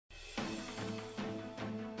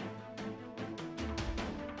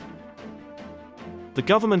The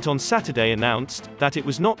government on Saturday announced that it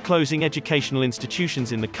was not closing educational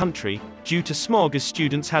institutions in the country due to smog, as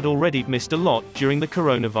students had already missed a lot during the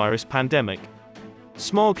coronavirus pandemic.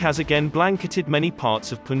 Smog has again blanketed many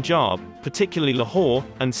parts of Punjab, particularly Lahore,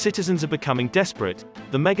 and citizens are becoming desperate.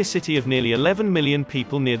 The megacity of nearly 11 million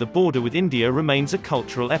people near the border with India remains a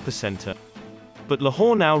cultural epicenter. But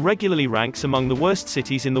Lahore now regularly ranks among the worst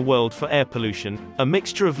cities in the world for air pollution, a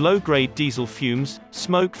mixture of low-grade diesel fumes,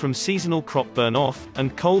 smoke from seasonal crop burn-off,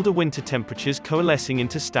 and colder winter temperatures coalescing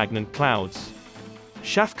into stagnant clouds.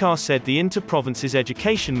 Shafqat said the inter-provinces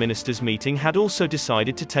education ministers' meeting had also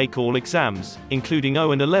decided to take all exams, including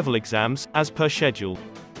O and A-level exams, as per schedule.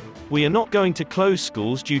 We are not going to close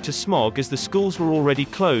schools due to smog, as the schools were already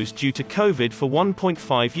closed due to COVID for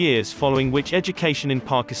 1.5 years, following which education in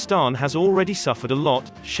Pakistan has already suffered a lot,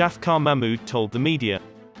 Shafqat Mahmood told the media.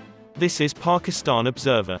 This is Pakistan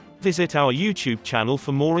Observer. Visit our YouTube channel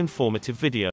for more informative video.